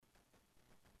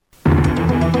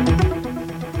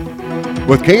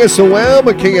With KSOM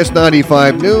and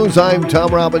KS95 News, I'm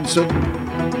Tom Robinson.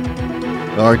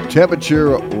 Our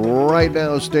temperature right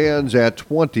now stands at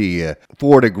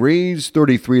 24 degrees,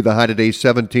 33 the high today,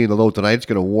 17 the low tonight. It's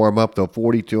going to warm up to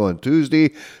 42 on Tuesday,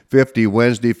 50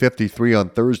 Wednesday, 53 on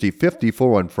Thursday,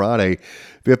 54 on Friday,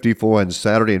 54 on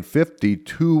Saturday, and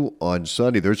 52 on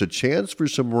Sunday. There's a chance for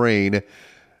some rain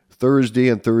Thursday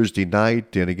and Thursday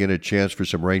night, and again a chance for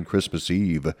some rain Christmas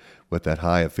Eve with that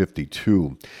high of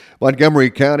 52. Montgomery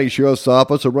County Sheriff's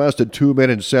Office arrested 2 men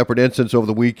in separate incidents over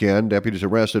the weekend. Deputies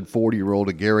arrested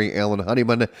 40-year-old Gary Allen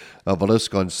Honeyman of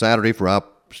Villisca on Saturday for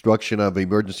obstruction of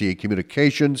emergency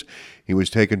communications. He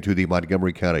was taken to the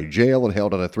Montgomery County Jail and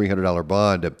held on a $300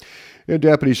 bond. And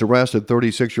deputies arrested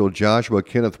 36-year-old Joshua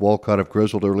Kenneth Walcott of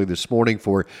Griswold early this morning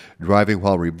for driving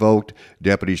while revoked.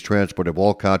 Deputies transported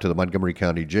Walcott to the Montgomery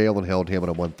County Jail and held him on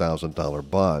a $1,000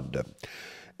 bond.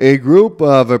 A group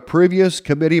of previous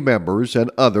committee members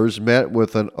and others met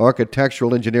with an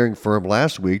architectural engineering firm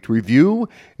last week to review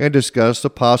and discuss the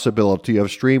possibility of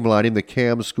streamlining the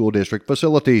CAM School District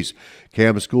facilities.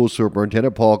 CAM School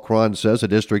Superintendent Paul Cron says the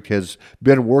district has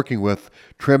been working with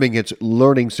trimming its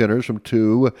learning centers from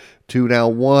 2 to now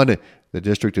 1. The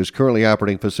district is currently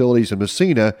operating facilities in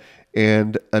Messina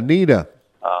and Anita.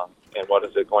 And what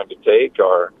is it going to take,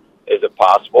 or is it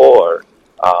possible, or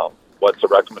what's the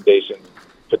recommendation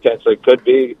potentially could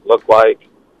be, look like,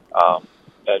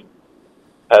 and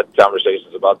had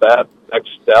conversations about that. Next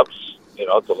steps,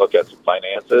 to look at some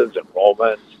finances,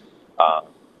 enrollment,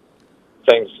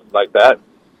 things like that.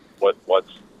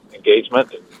 What's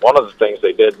engagement? And one of the things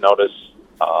they did notice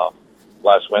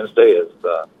last Wednesday is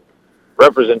the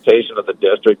representation of the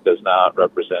district does not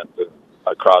represent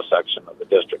a cross-section of the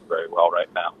district very well right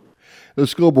now. The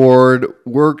school board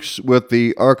works with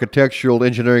the architectural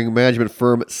engineering management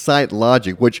firm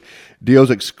SiteLogic, which deals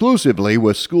exclusively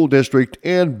with school district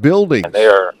and buildings. And they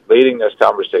are leading this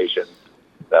conversation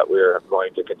that we're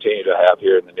going to continue to have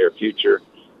here in the near future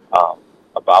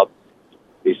about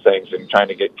these things and trying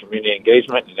to get community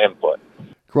engagement and input.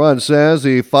 Cron says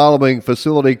the following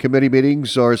facility committee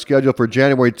meetings are scheduled for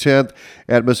January 10th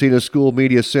at Messina School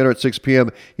Media Center at 6 p.m.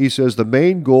 He says the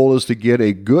main goal is to get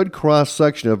a good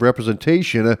cross-section of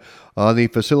representation on the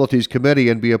facilities committee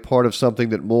and be a part of something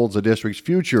that molds the district's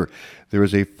future. There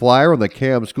is a flyer on the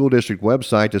CAM School District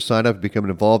website to sign up to become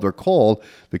involved or call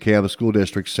the CAM School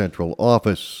District Central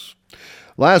Office.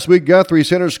 Last week, Guthrie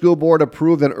Center School Board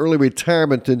approved an early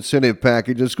retirement incentive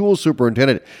package. The school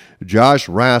superintendent, Josh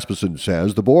Rasmussen,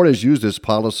 says the board has used this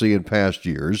policy in past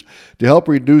years to help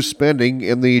reduce spending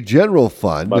in the general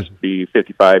fund. Must be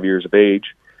 55 years of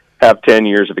age, have 10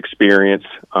 years of experience.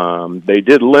 They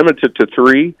did limit it to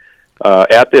 3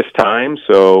 at this time,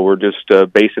 so we're just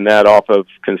basing that off of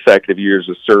consecutive years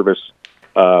of service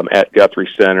at Guthrie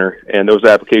Center, and those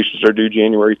applications are due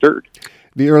January 3rd.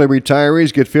 The early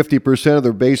retirees get 50% of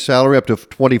their base salary up to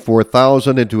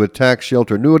 $24,000 into a tax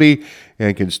shelter annuity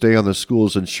and can stay on the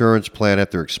school's insurance plan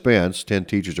at their expense. 10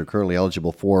 teachers are currently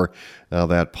eligible for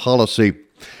that policy.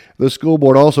 The school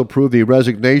board also approved the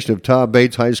resignation of Tom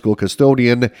Bates High School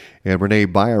custodian and Renee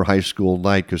Byer High School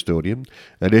night custodian.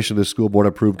 In addition, the school board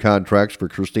approved contracts for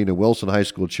Christina Wilson High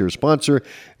School cheer sponsor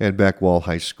and Beckwall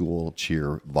High School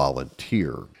cheer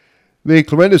volunteer. The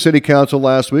Clarinda City Council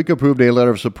last week approved a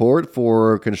letter of support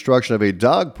for construction of a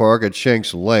dog park at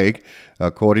Shanks Lake.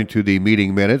 According to the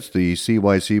meeting minutes, the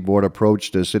CYC board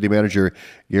approached City Manager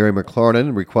Gary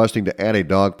McLarnon requesting to add a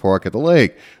dog park at the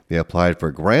lake. They applied for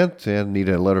a grant and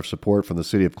needed a letter of support from the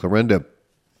City of Clarinda.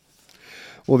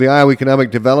 Well, the Iowa Economic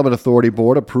Development Authority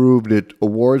Board approved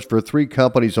awards for 3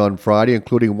 companies on Friday,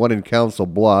 including one in Council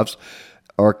Bluffs.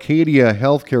 Arcadia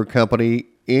Healthcare Company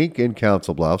Inc. in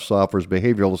Council Bluffs offers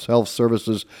behavioral health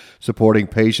services supporting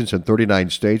patients in 39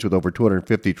 states with over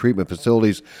 250 treatment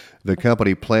facilities. The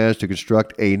company plans to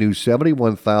construct a new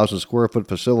 71,000 square foot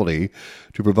facility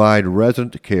to provide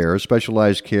resident care,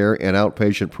 specialized care, and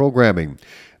outpatient programming.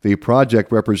 The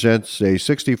project represents a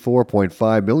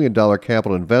 $64.5 million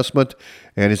capital investment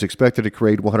and is expected to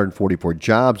create 144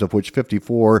 jobs, of which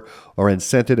 54 are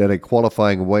incented at a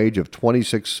qualifying wage of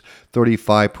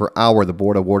 $26.35 per hour. The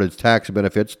board awarded tax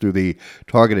benefits through the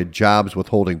Targeted Jobs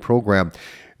Withholding Program.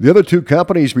 The other 2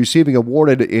 companies receiving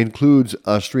awarded includes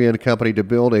Austrian company to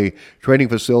build a training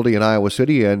facility in Iowa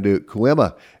City and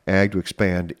Kuema Ag to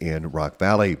expand in Rock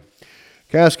Valley.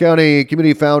 Cass County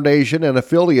Community Foundation, an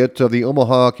affiliate of the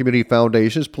Omaha Community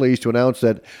Foundation, is pleased to announce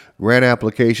that grant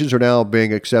applications are now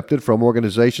being accepted from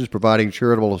organizations providing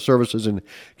charitable services in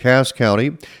Cass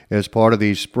County. As part of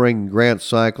the spring grant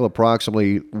cycle,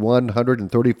 approximately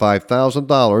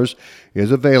 $135,000 is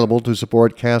available to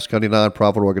support Cass County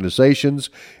nonprofit organizations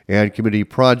and community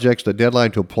projects. The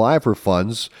deadline to apply for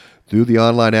funds through the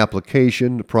online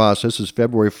application process is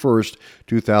February 1st,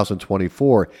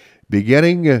 2024.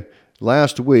 Beginning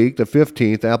last week, the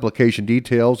 15th, application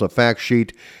details, a fact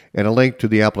sheet, and a link to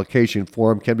the application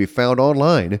form can be found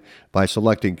online by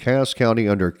selecting Cass County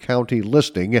under County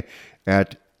Listing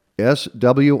at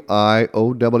SWIOWA.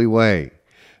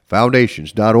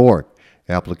 Foundations.org.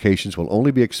 Applications will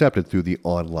only be accepted through the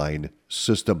online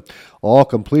system. All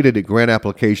completed grant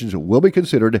applications will be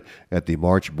considered at the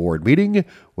March board meeting,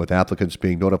 with applicants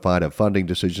being notified of funding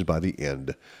decisions by the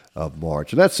end of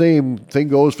March. And that same thing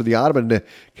goes for the Audubon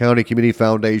County Community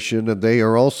Foundation, and they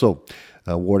are also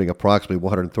awarding approximately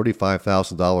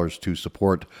 $135,000 to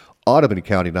support Audubon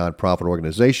County nonprofit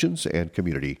organizations and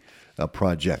community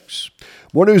projects.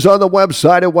 More news on the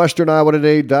website at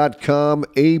westerniowatoday.com.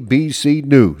 ABC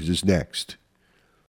News is next.